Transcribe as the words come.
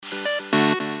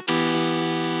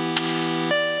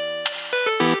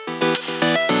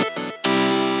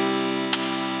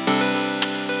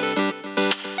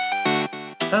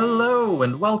Hello,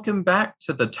 and welcome back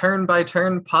to the Turn by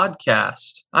Turn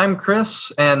podcast. I'm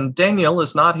Chris, and Daniel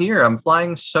is not here. I'm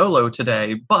flying solo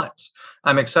today, but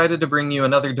I'm excited to bring you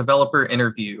another developer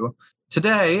interview.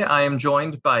 Today, I am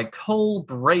joined by Cole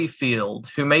Brayfield,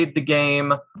 who made the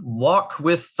game Walk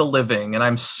with the Living, and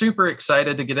I'm super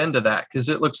excited to get into that because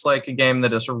it looks like a game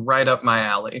that is right up my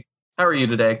alley. How are you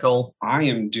today, Cole? I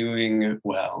am doing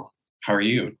well. How are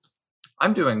you?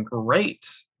 I'm doing great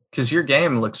because your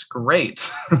game looks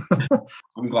great.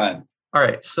 I'm glad. All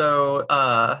right, so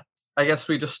I guess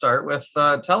we just start with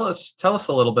tell us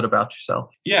a little bit about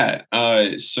yourself. Yeah.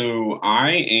 So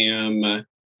I am.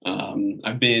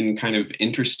 I've been kind of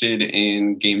interested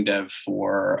in game dev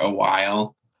for a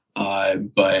while,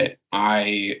 but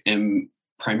I am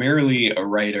primarily a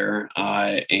writer,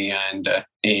 and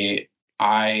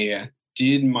I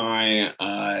did my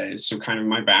so kind of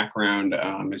my background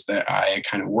is that I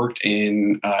kind of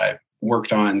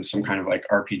worked on some kind of like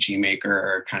RPG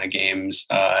Maker kind of games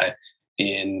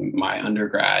in my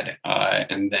undergrad,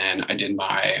 and then I did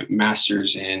my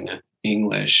master's in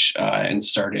English and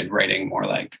started writing more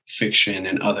like fiction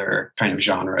and other kind of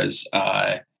genres,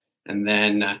 and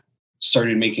then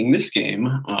started making this game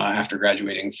after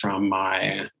graduating from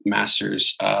my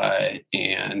master's,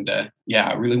 and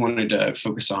I really wanted to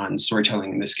focus on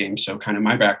storytelling in this game. So kind of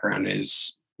my background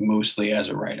is mostly as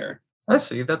a writer. I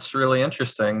see. That's really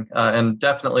interesting, and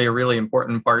definitely a really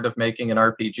important part of making an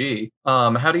RPG.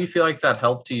 How do you feel like that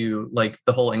helped you, like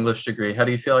the whole English degree? How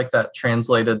do you feel like that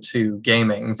translated to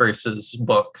gaming versus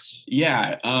books?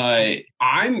 Yeah,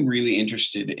 I'm really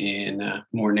interested in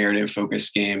more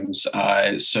narrative-focused games.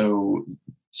 So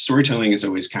storytelling is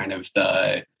always kind of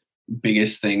the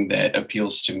biggest thing that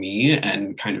appeals to me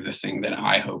and kind of the thing that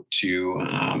I hope to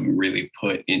really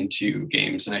put into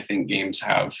games. And I think games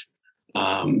have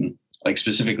like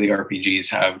specifically RPGs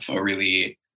have a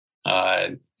really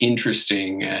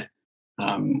interesting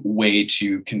way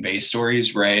to convey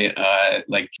stories, right?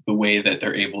 Like the way that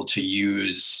they're able to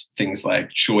use things like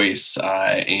choice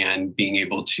and being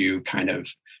able to kind of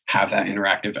have that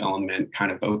interactive element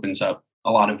kind of opens up a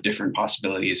lot of different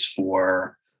possibilities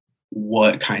for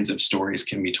what kinds of stories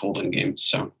can be told in games.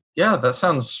 So yeah, that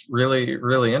sounds really,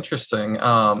 really interesting.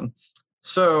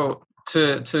 So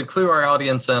to clue our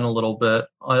audience in a little bit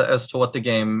as to what the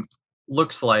game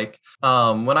looks like,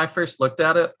 when I first looked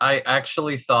at it, I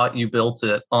actually thought you built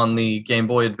it on the Game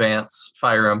Boy Advance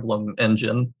Fire Emblem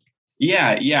engine.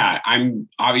 Yeah. I'm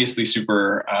obviously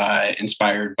super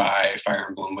inspired by Fire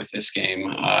Emblem with this game.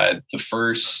 The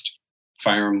first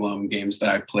Fire Emblem games that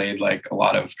I played, like a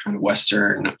lot of kind of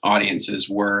Western audiences,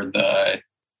 were the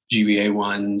GBA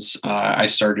ones. I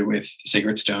started with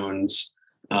Sacred Stones.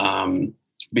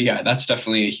 But yeah, that's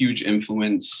definitely a huge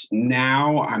influence.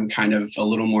 Now I'm kind of a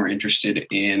little more interested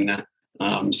in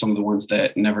some of the ones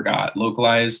that never got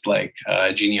localized, like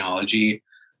Genealogy.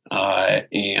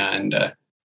 And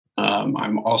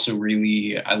I'm also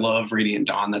I love Radiant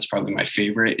Dawn. That's probably my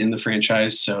favorite in the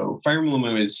franchise. So Fire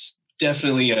Emblem is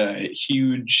definitely a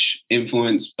huge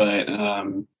influence, but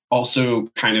also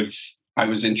kind of I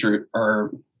was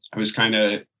kind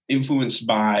of influenced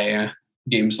by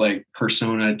games like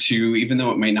Persona 2, even though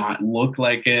it may not look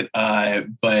like it.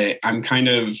 But I'm kind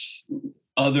of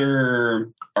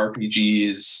other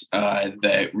RPGs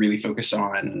that really focus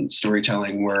on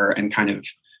storytelling and kind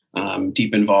of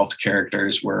deep involved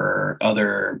characters were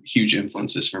other huge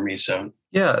influences for me. So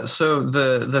yeah, so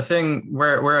the thing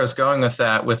where I was going with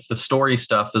that, with the story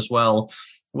stuff as well,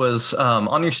 was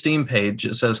on your Steam page.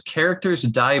 It says characters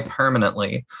die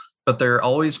permanently, but there are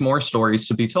always more stories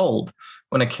to be told.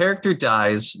 When a character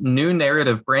dies, new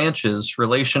narrative branches,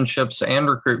 relationships, and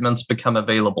recruitments become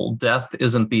available. Death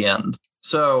isn't the end.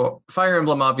 So Fire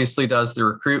Emblem obviously does the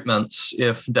recruitments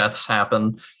if deaths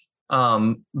happen.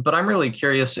 But I'm really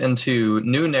curious into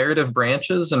new narrative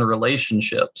branches and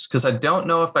relationships, because I don't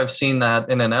know if I've seen that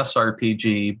in an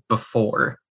SRPG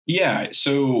before. Yeah,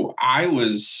 so I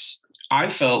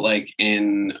felt like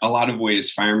in a lot of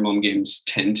ways, Fire Emblem games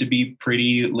tend to be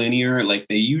pretty linear. Like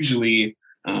they usually,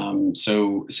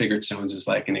 so Sacred Stones is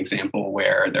like an example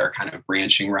where there are kind of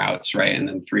branching routes, right? And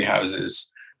then Three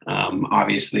Houses,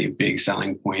 obviously a big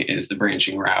selling point is the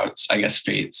branching routes, I guess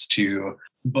Fates too.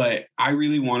 But I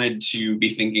really wanted to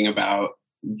be thinking about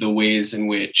the ways in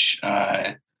which,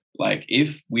 like,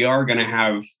 if we are going to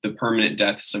have the permanent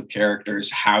deaths of characters,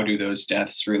 how do those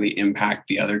deaths really impact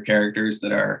the other characters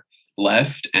that are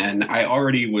left? And I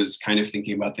already was kind of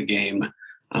thinking about the game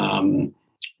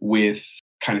with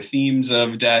kind of themes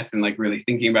of death and like really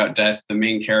thinking about death. The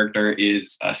main character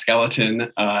is a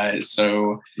skeleton.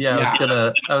 So yeah,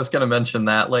 I was gonna mention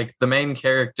that. Like the main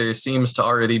character seems to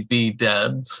already be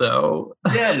dead. So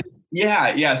yes,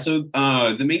 yeah. So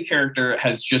the main character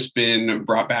has just been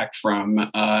brought back from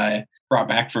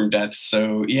death.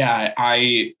 So yeah,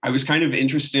 I was kind of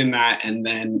interested in that, and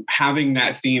then having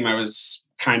that theme,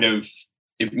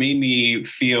 it made me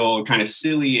feel kind of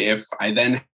silly if I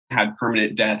then had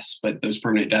permanent deaths, but those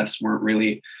permanent deaths weren't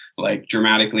really like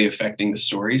dramatically affecting the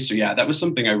story. So yeah, that was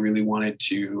something I really wanted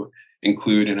to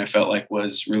include, and I felt like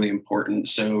was really important.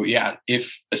 So yeah,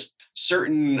 if a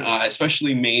certain,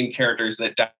 especially main characters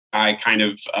that die, kind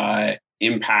of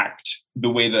impact the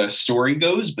way the story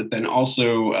goes, but then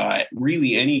also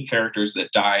really any characters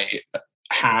that die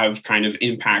have kind of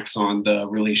impacts on the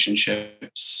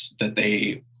relationships that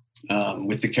they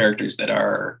with the characters that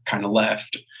are kind of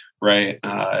left. Right.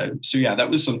 So yeah,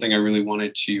 that was something I really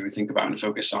wanted to think about and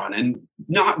focus on. And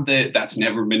not that that's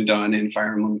never been done in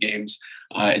Fire Emblem games.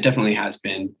 It definitely has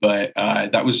been, but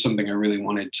that was something I really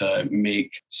wanted to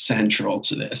make central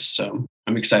to this. So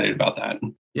I'm excited about that.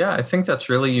 yeah, I think that's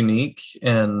really unique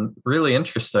and really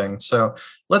interesting. So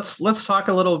let's talk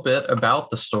a little bit about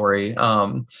the story.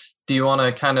 Do you want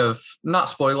to kind of not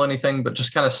spoil anything, but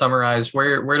just kind of summarize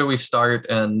where do we start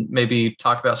and maybe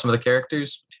talk about some of the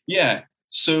characters? Yeah.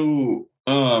 So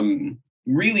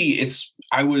really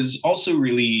I was also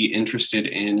really interested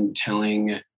in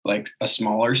telling like a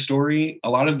smaller story. A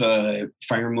lot of the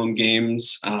Fire Emblem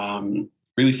games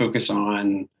really focus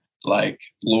on like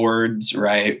lords,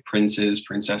 right? Princes,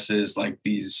 princesses, like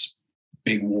these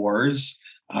big wars.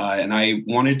 And I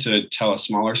wanted to tell a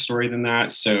smaller story than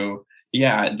that. So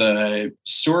yeah, the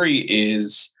story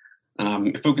is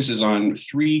it focuses on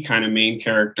three kind of main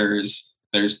characters.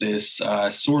 There's this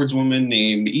swordswoman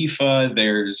named Aoife.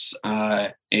 There's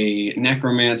a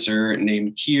necromancer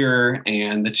named Kier,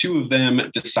 and the two of them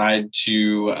decide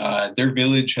to. Their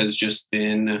village has just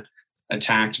been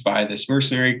attacked by this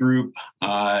mercenary group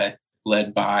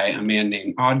led by a man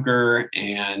named Odger,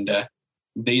 and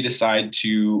they decide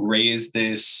to raise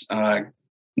this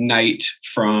knight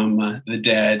from the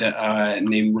dead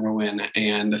named Rowan,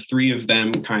 and the three of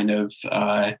them kind of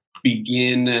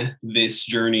begin this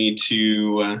journey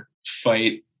to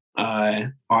fight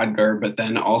Odgar, but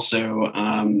then also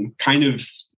kind of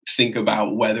think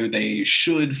about whether they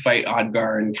should fight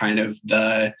Odgar, and kind of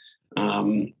the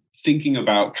thinking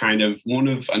about kind of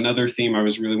another theme I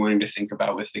was really wanting to think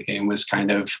about with the game was kind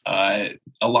of a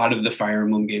lot of the Fire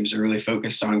Emblem games are really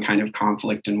focused on kind of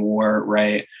conflict and war,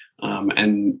 right?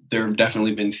 And there have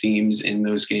definitely been themes in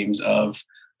those games of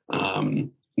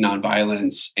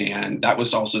nonviolence. And that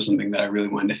was also something that I really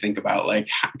wanted to think about, like,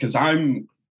 because I'm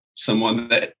someone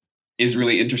that is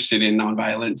really interested in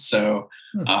nonviolence. So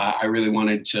I really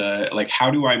wanted to, like,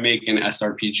 how do I make an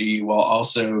SRPG while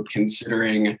also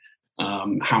considering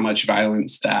how much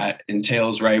violence that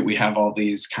entails, right? We have all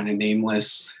these kind of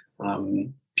nameless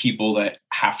people that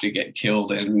have to get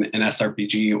killed in an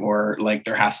SRPG, or like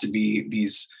there has to be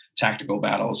these tactical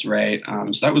battles, right?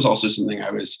 So that was also something I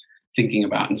was thinking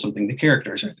about and something the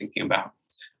characters are thinking about.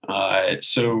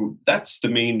 So that's the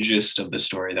main gist of the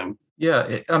story, though.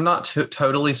 Yeah, I'm not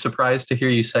totally surprised to hear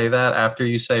you say that after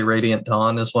you say Radiant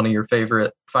Dawn is one of your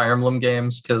favorite Fire Emblem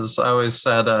games, because I always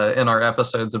said in our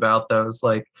episodes about those,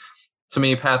 like, to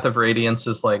me, Path of Radiance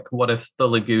is like, what if the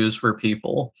Laguz were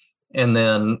people? And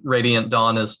then Radiant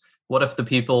Dawn is, what if the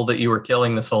people that you were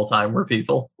killing this whole time were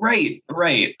people? Right.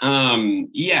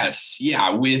 Yes. Yeah.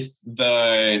 With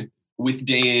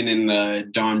Dain and the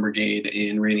Dawn Brigade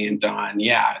in Radiant Dawn.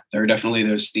 Yeah, there are definitely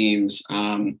those themes.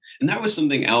 And that was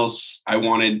something else I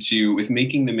wanted to, with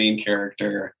making the main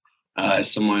character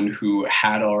someone who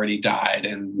had already died,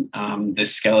 and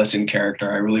this skeleton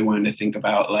character, I really wanted to think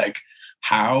about, like,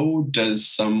 how does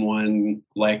someone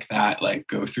like that, like,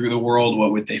 go through the world?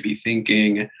 What would they be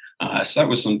thinking? So that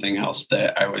was something else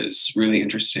that I was really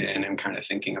interested in and kind of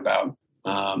thinking about,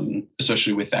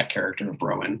 especially with that character of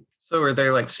Rowan. So are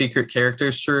there like secret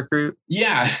characters to recruit?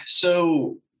 Yeah.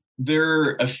 So there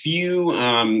are a few,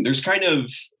 there's kind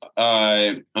of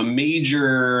a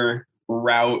major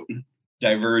route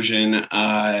diversion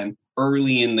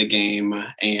early in the game,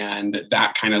 and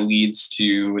that kind of leads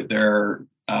to there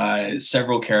are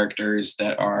several characters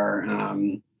that are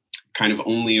kind of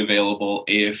only available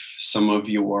if some of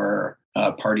your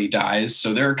party dies.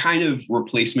 So there are kind of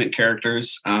replacement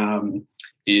characters,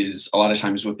 is a lot of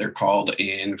times what they're called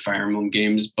in Fire Emblem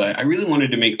games. But I really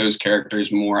wanted to make those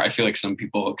characters more, I feel like some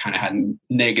people kind of had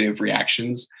negative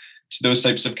reactions to those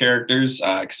types of characters,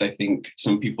 because I think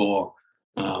some people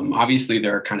Obviously,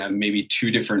 there are kind of maybe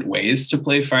two different ways to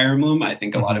play Fire Emblem. I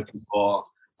think a lot of people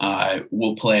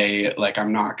will play like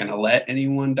I'm not going to let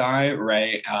anyone die,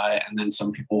 right? And then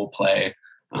some people will play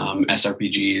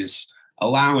SRPGs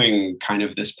allowing kind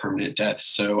of this permanent death.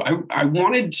 So I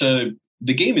wanted to.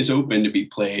 The game is open to be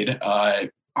played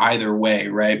either way,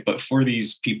 right? But for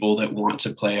these people that want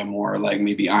to play a more like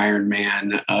maybe Iron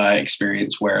Man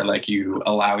experience where like you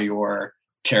allow your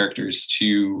characters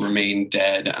to remain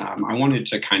dead, I wanted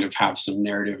to kind of have some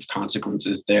narrative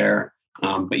consequences there.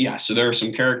 But yeah, so there are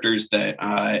some characters that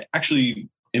actually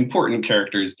important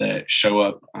characters that show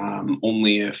up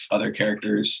only if other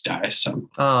characters die. So,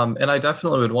 and I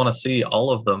definitely would want to see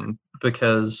all of them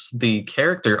because the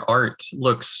character art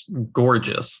looks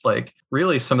gorgeous. Like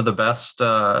really some of the best,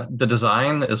 the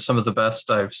design is some of the best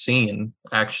I've seen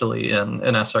actually in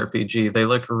an SRPG. They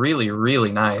look really,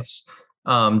 really nice.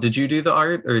 Did you do the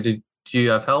art or do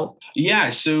you have help? Yeah,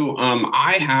 so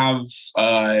I have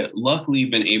luckily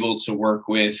been able to work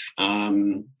with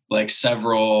like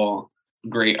several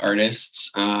great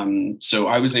artists. So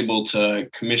I was able to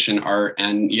commission art,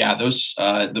 and yeah, those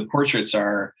the portraits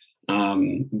are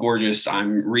gorgeous.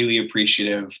 I'm really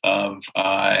appreciative of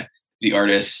the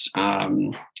artists,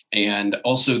 and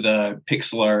also the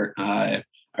pixel art. I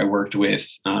worked with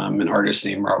an artist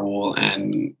named Raul,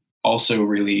 and also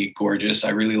really gorgeous.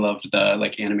 I really loved the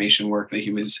like animation work that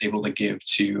he was able to give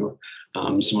to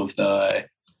some of the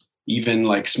even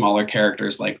like smaller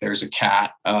characters. Like there's a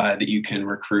cat that you can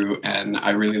recruit, and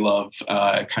I really love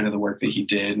kind of the work that he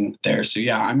did there. So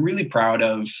yeah, I'm really proud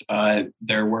of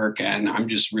their work, and I'm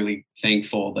just really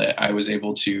thankful that I was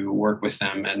able to work with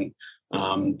them, and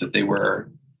that they were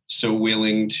so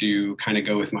willing to kind of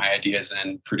go with my ideas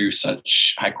and produce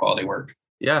such high quality work.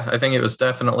 Yeah, I think it was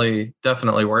definitely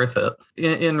worth it.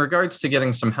 In regards to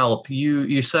getting some help,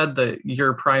 you said that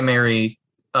your primary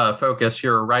focus,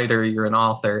 you're a writer, you're an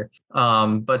author,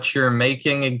 but you're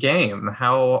making a game.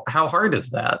 How hard is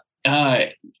that?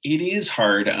 It is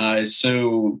hard.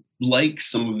 So, like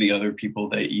some of the other people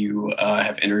that you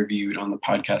have interviewed on the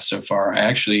podcast so far, I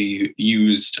actually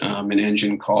used an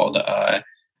engine called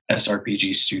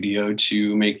SRPG Studio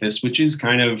to make this, which is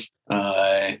kind of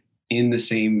in the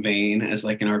same vein as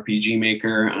like an RPG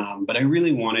maker. But I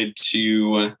really wanted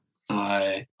to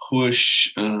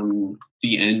push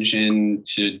the engine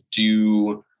to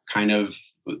do kind of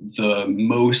the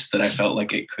most that I felt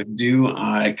like it could do.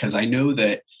 Because I know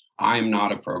that I'm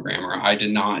not a programmer. I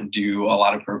did not do a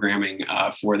lot of programming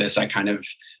for this. I kind of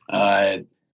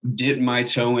dipped my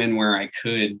toe in where I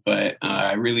could, but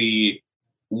I really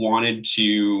wanted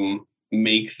to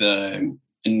make the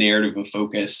narrative a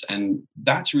focus, and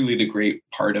that's really the great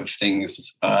part of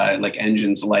things like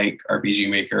engines like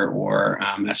RPG Maker or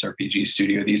SRPG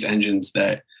Studio. These engines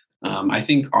that I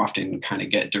think often kind of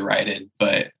get derided,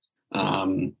 but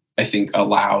I think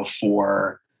allow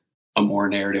for a more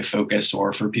narrative focus,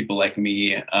 or for people like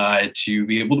me to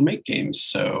be able to make games.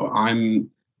 So I am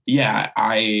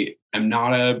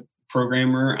not a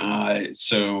programmer,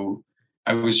 so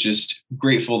I was just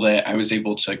grateful that I was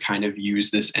able to kind of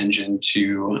use this engine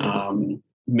to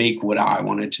make what I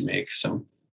wanted to make. So,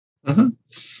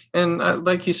 and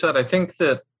like you said, I think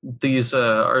that these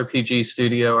RPG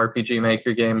Studio, RPG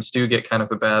Maker games do get kind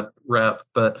of a bad rep.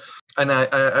 But and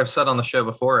I've said on the show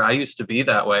before, I used to be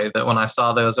that way. That when I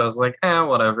saw those, I was like,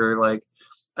 whatever. Like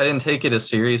I didn't take it as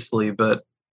seriously, but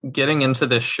getting into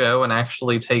this show and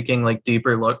actually taking like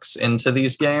deeper looks into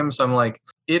these games, I'm like,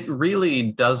 it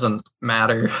really doesn't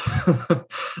matter.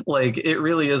 Like it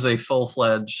really is a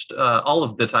full-fledged, all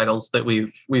of the titles that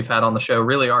we've had on the show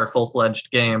really are full-fledged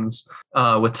games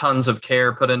with tons of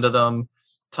care put into them,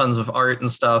 tons of art and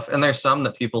stuff. And there's some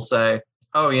that people say,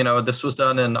 oh, this was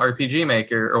done in RPG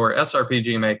Maker or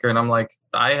SRPG Maker. And I'm like,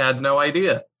 I had no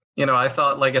idea. I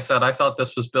thought, like I said, I thought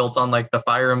this was built on like the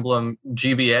Fire Emblem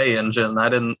GBA engine. I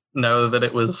didn't know that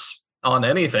it was on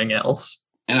anything else.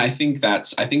 And I think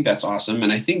that's awesome.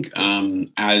 And I think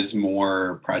as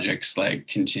more projects like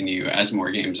continue, as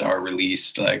more games are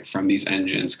released like from these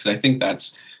engines, because I think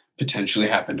that's potentially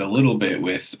happened a little bit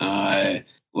with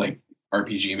like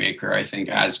RPG Maker. I think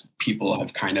as people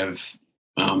have kind of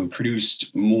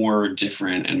produced more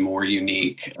different and more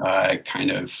unique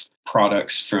kind of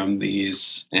products from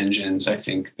these engines, I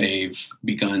think they've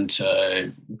begun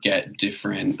to get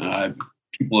different,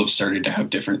 people have started to have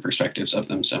different perspectives of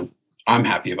them. So I'm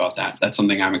happy about that. That's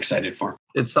something I'm excited for.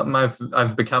 It's something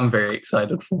I've become very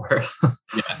excited for.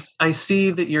 Yeah. I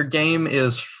see that your game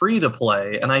is free to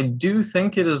play, and I do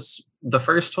think it is the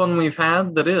first one we've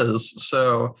had that is.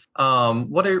 So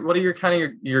what are your kind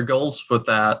of your goals with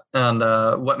that, and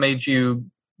what made you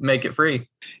make it free?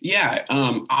 Yeah,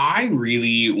 I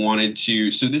really wanted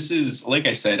to. So this is, like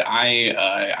I said,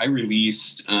 I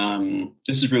released.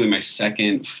 This is really my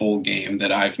second full game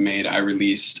that I've made. I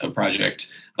released a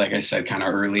project, like I said, kind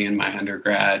of early in my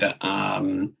undergrad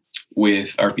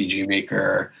with RPG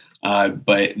Maker,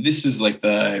 but this is like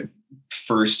the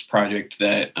first project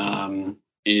that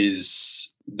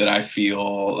is that I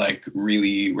feel like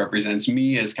really represents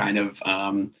me as kind of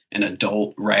an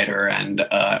adult writer and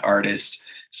artist.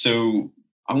 So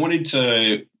I wanted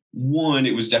to, one,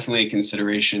 it was definitely a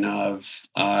consideration of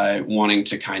wanting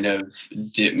to kind of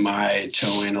dip my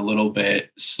toe in a little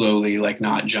bit slowly, like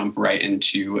not jump right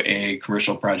into a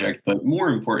commercial project. But more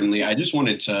importantly, I just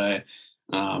wanted to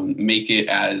make it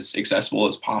as accessible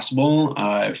as possible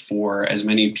for as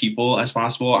many people as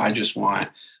possible. I just want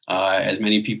as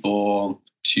many people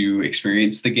to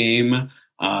experience the game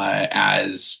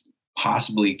as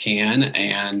possibly can.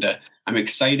 And I'm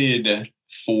excited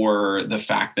for the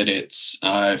fact that it's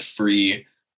free.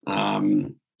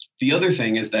 The other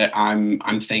thing is that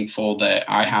I'm thankful that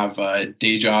I have a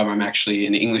day job. I'm actually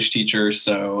an English teacher,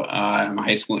 so I'm a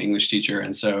high school English teacher,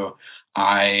 and so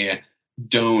I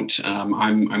don't.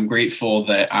 I'm grateful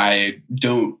that I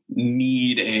don't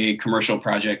need a commercial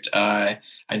project. I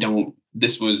don't.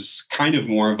 This was kind of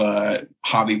more of a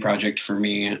hobby project for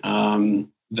me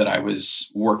that I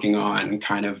was working on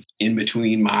kind of in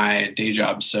between my day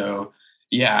job. So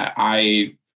yeah,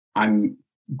 I'm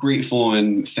grateful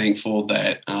and thankful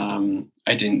that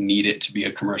I didn't need it to be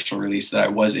a commercial release, that I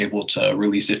was able to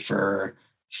release it for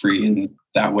free. And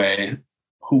that way,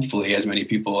 hopefully as many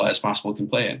people as possible can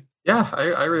play it. Yeah,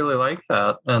 I really like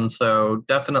that. And so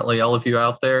definitely all of you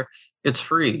out there, it's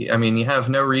free. I mean, you have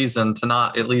no reason to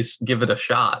not at least give it a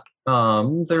shot.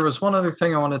 There was one other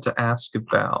thing I wanted to ask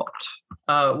about.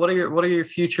 What are your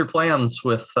future plans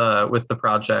with the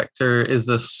project? Or is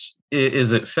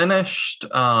it finished?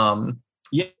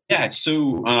 Yeah.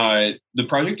 So the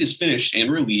project is finished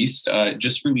and released.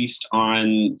 Just released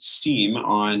on Steam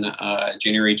on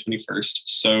January 21st.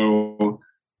 So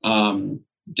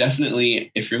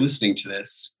definitely, if you're listening to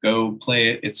this, go play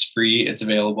it. It's free. It's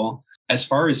available. As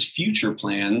far as future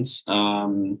plans,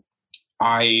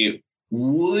 I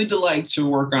would like to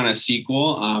work on a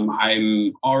sequel.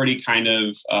 I'm already kind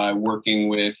of working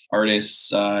with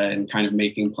artists and kind of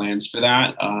making plans for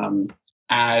that.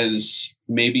 As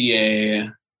maybe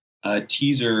a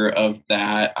teaser of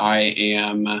that, I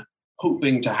am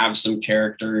hoping to have some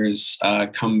characters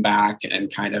come back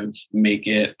and kind of make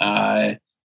it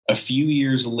a few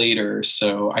years later.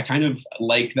 So I kind of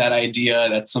like that idea.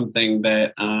 That's something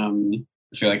that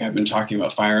I feel like I've been talking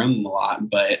about Fire Emblem a lot,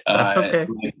 but that's okay.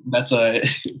 That's a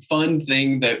fun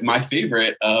thing that my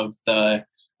favorite of the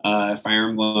Fire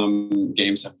Emblem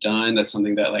games have done. That's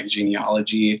something that like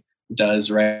Genealogy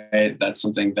does, right? That's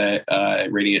something that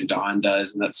Radiant Dawn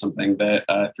does, and that's something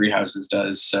that Three Houses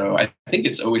does. So I think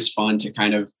it's always fun to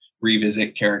kind of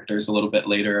revisit characters a little bit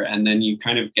later, and then you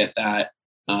kind of get that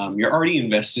you're already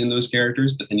invested in those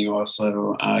characters, but then you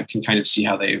also can kind of see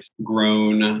how they've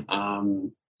grown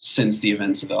since the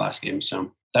events of the last game.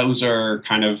 So those are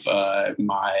kind of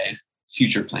my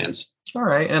future plans. All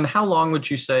right. And how long would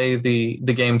you say the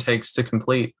game takes to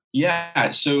complete?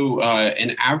 Yeah. So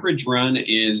an average run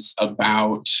is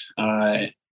about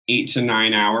 8 to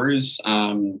 9 hours.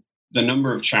 The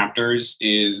number of chapters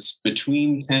is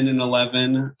between 10 and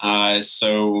 11.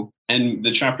 And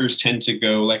the chapters tend to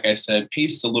go, like I said,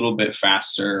 paced a little bit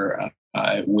faster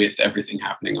with everything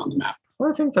happening on the map. Well,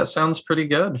 I think that sounds pretty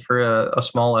good for a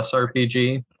small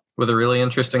SRPG with a really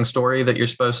interesting story that you're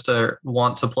supposed to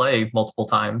want to play multiple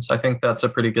times. I think that's a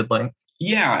pretty good length.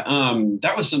 Yeah,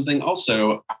 that was something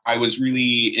also I was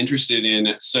really interested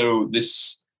in. So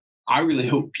I really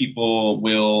hope people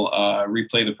will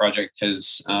replay the project,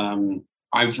 because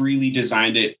I've really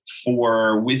designed it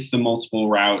with the multiple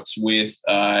routes, with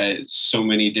so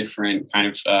many different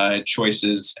kind of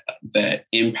choices that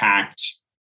impact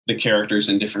the characters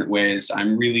in different ways.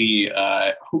 I'm really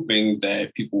hoping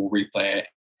that people will replay it.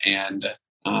 And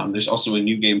there's also a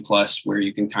New Game Plus where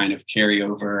you can kind of carry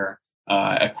over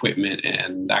equipment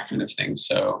and that kind of thing.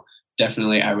 So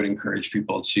definitely I would encourage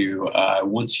people to,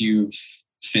 once you've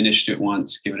finished it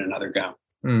once, give it another go.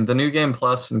 The New Game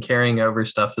Plus and carrying over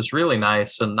stuff is really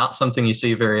nice and not something you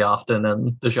see very often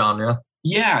in the genre.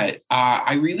 Yeah,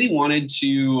 I really wanted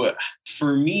to,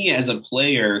 for me as a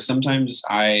player, sometimes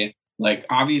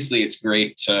obviously it's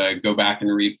great to go back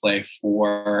and replay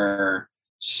for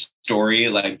story,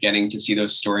 like getting to see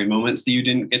those story moments that you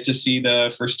didn't get to see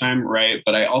the first time, right?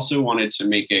 But I also wanted to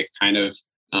make it kind of,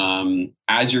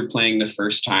 as you're playing the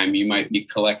first time, you might be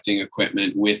collecting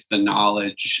equipment with the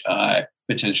knowledge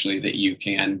potentially that you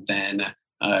can then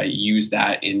use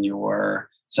that in your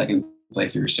second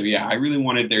playthrough. So yeah, I really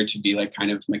wanted there to be like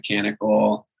kind of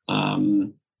mechanical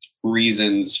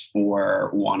reasons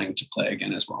for wanting to play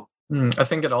again as well. I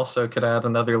think it also could add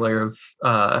another layer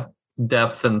of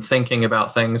depth and thinking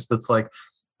about things. That's like,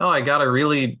 oh, I got a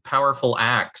really powerful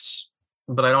axe,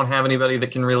 but I don't have anybody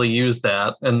that can really use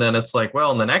that. And then it's like,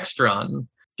 well, in the next run,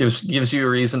 gives you a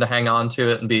reason to hang on to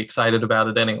it and be excited about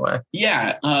it anyway.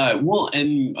 Yeah. Well,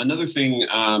 and another thing,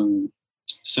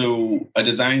 so a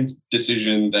design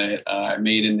decision that I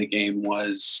made in the game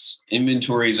was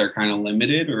inventories are kind of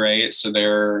limited, right? So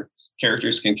their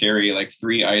characters can carry like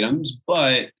 3 items,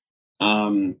 but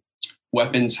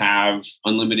weapons have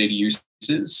unlimited uses.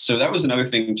 So that was another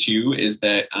thing too, is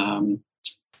that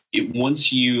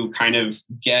once you kind of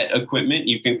get equipment,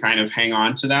 you can kind of hang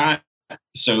on to that.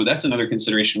 So that's another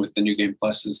consideration with the New Game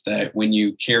Plus, is that when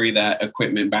you carry that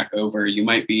equipment back over, you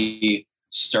might be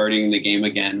starting the game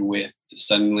again with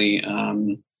suddenly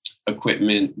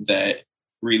equipment that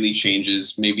really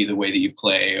changes maybe the way that you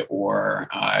play or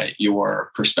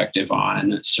your perspective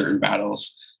on certain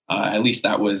battles. At least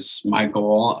that was my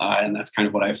goal, and that's kind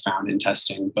of what I found in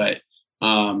testing. But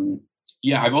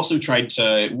yeah, I've also tried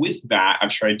to, with that, I've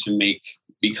tried to make,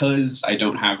 because I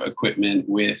don't have equipment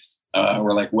with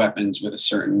or like weapons with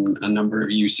a number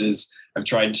of uses, I've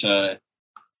tried to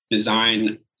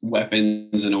design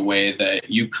weapons in a way that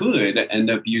you could end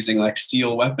up using like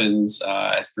steel weapons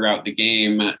throughout the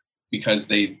game, because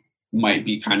they might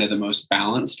be kind of the most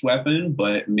balanced weapon,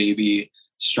 but maybe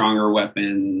stronger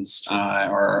weapons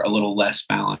are a little less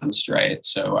balanced, right?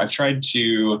 So I've tried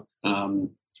to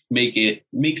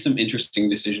make some interesting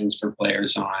decisions for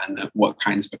players on what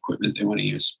kinds of equipment they want to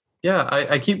use. Yeah,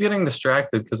 I keep getting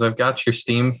distracted because I've got your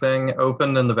Steam thing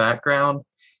open in the background,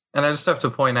 and I just have to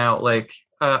point out, like,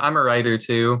 I'm a writer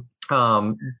too,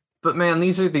 but man,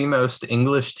 these are the most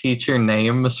English teacher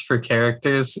names for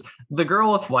characters. The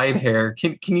girl with white hair,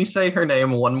 can you say her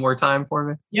name one more time for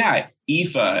me? Yeah,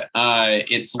 Aoife.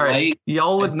 It's all right. like,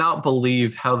 y'all would not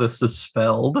believe how this is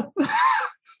spelled.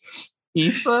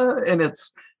 Aoife, and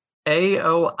it's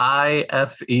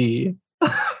Aoife.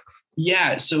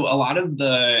 Yeah, so a lot of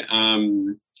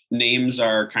the names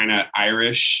are kind of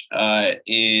Irish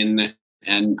and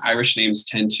Irish names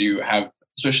tend to have,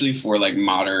 especially for like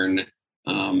modern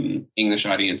English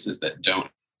audiences that don't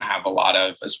have a lot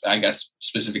of, I guess,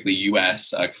 specifically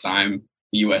US, because I'm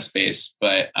US based,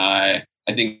 but I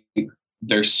think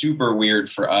they're super weird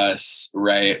for us,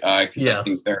 right? Because yes. I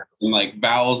think there are some like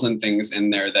vowels and things in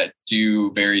there that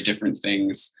do very different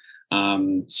things.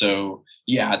 So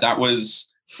yeah, that was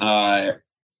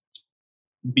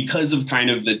because of kind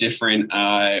of the different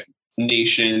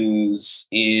nations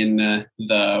in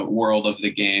the world of the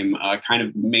game. Kind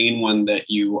of the main one that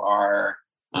you are,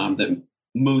 that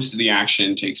most of the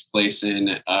action takes place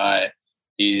in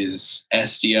is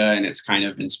Estia, and it's kind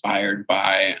of inspired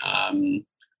by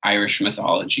Irish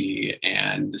mythology.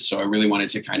 And so I really wanted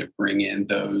to kind of bring in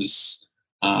those.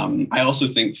 I also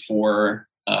think for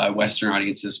Western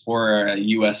audiences, for a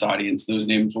US audience, those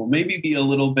names will maybe be a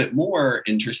little bit more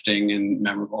interesting and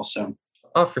memorable. So,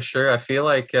 oh, for sure. I feel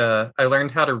like I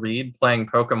learned how to read playing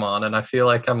Pokemon, and I feel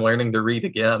like I'm learning to read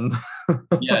again.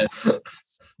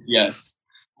 Yes,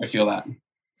 I feel that.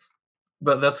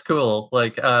 But that's cool.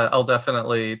 Like, I'll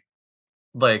definitely,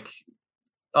 like,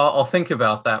 I'll think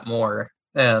about that more.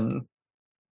 And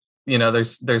you know,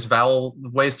 there's vowel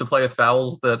ways to play with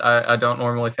vowels that I don't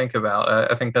normally think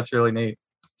about. I think that's really neat.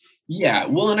 Yeah,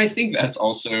 well, and I think that's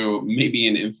also maybe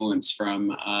an influence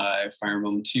from Fire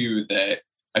Emblem 2, that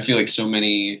I feel like so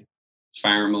many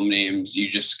Fire Emblem names, you're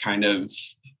kind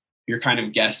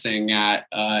of guessing at,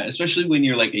 especially when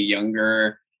you're like a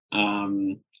younger,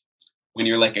 when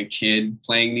you're like a kid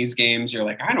playing these games, you're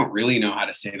like, I don't really know how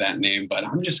to say that name, but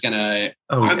I'm just gonna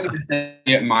say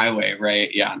it my way,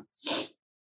 right? Yeah.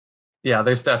 Yeah,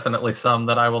 there's definitely some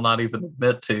that I will not even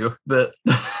admit to, that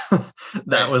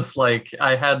that was like,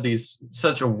 I had these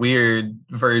such weird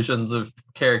versions of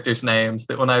characters' names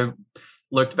that when I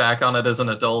looked back on it as an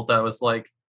adult, I was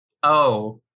like,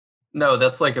 oh, no,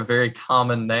 that's like a very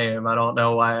common name. I don't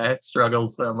know why I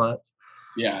struggled so much.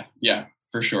 Yeah,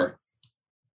 for sure.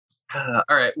 All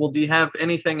right. Well, do you have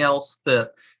anything else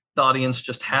that the audience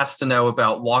just has to know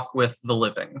about Walk with the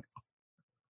Living?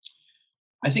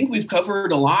 I think we've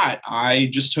covered a lot. I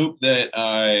just hope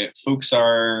that folks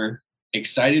are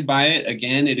excited by it.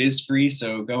 Again, it is free,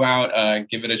 so go out,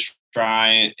 give it a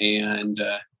try, and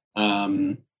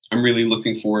I'm really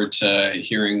looking forward to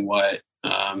hearing what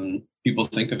people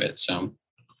think of it. So,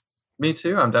 me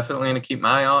too. I'm definitely going to keep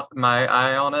my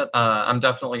eye on it. I'm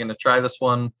definitely going to try this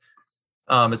one.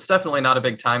 It's definitely not a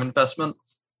big time investment.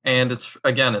 And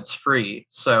it's free.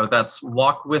 So that's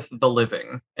Walk with the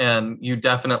Living. And you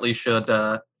definitely should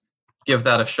give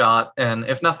that a shot. And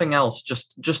if nothing else,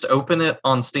 just open it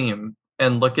on Steam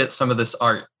and look at some of this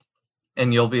art.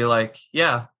 And you'll be like,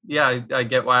 yeah, I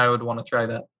get why I would want to try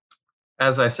that.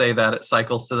 As I say that, it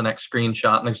cycles to the next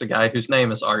screenshot, and there's a guy whose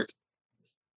name is Art.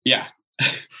 Yeah.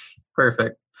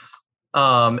 Perfect.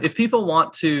 If people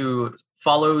want to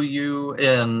follow you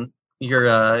in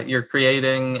your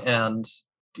creating and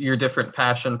your different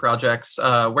passion projects,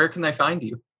 where can they find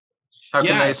you? How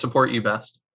can they support you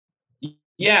best?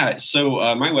 Yeah,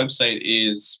 so my website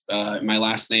is my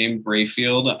last name,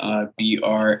 Brayfield,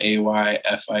 Brayfield,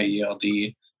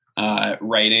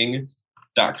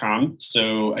 writing.com.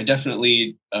 So I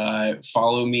definitely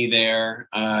follow me there,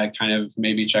 kind of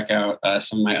maybe check out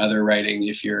some of my other writing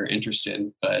if you're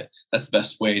interested, but that's the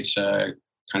best way to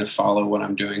kind of follow what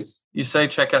I'm doing. You say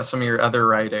check out some of your other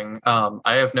writing.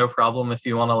 I have no problem if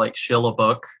you want to like shill a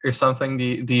book or something.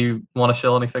 Do you want to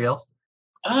shill anything else?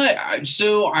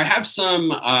 So I have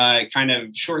some kind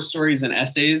of short stories and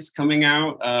essays coming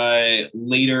out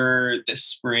later this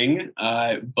spring,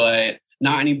 but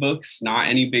not any books, not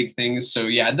any big things. So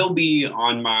yeah, they'll be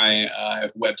on my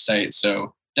website.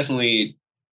 So definitely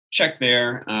check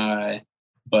there.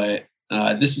 But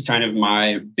this is kind of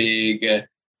my big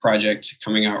project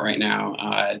coming out right now.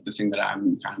 The thing that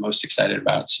I'm kind of most excited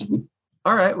about. So.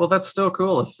 All right. Well, that's still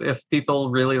cool. If people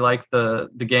really like the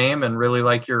game and really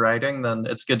like your writing, then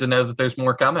it's good to know that there's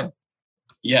more coming.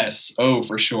 Yes. Oh,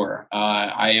 for sure.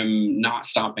 I am not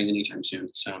stopping anytime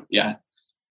soon. So yeah.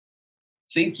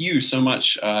 Thank you so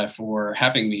much for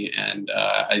having me. And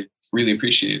I really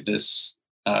appreciated this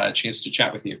chance to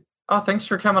chat with you. Oh, thanks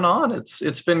for coming on.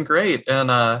 It's been great. And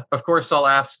of course, I'll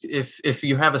ask if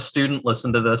you have a student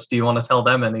listen to this, do you want to tell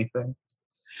them anything?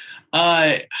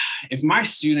 If my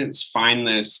students find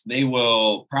this, they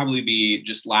will probably be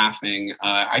just laughing.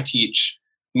 I teach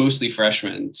mostly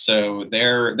freshmen, so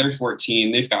they're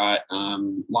 14. They've got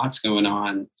lots going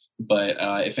on. But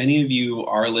if any of you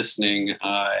are listening,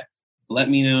 let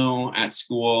me know at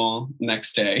school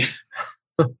next day.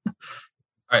 All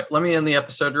right, let me end the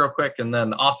episode real quick, and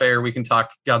then off air we can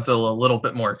talk Godzilla a little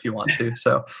bit more if you want to.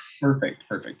 So Perfect.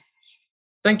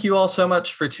 Thank you all so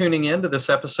much for tuning in to this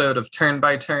episode of Turn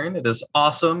by Turn. It is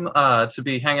awesome to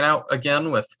be hanging out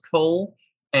again with Cole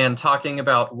and talking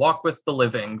about Walk with the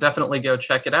Living. Definitely go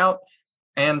check it out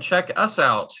and check us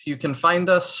out. You can find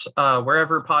us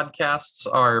wherever podcasts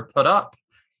are put up.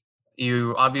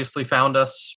 You obviously found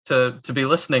us to be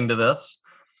listening to this.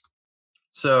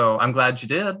 So I'm glad you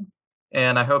did.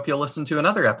 And I hope you'll listen to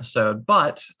another episode.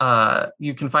 But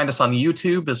you can find us on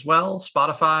YouTube as well,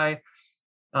 Spotify,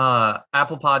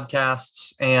 Apple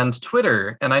Podcasts, and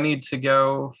Twitter. And I need to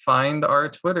go find our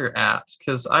Twitter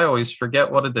because I always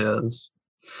forget what it is.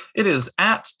 It is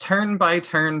at Turn by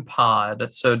Turn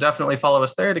Pod. So definitely follow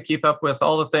us there to keep up with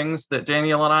all the things that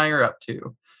Daniel and I are up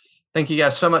to. Thank you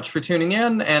guys so much for tuning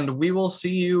in, and we will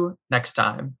see you next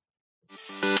time.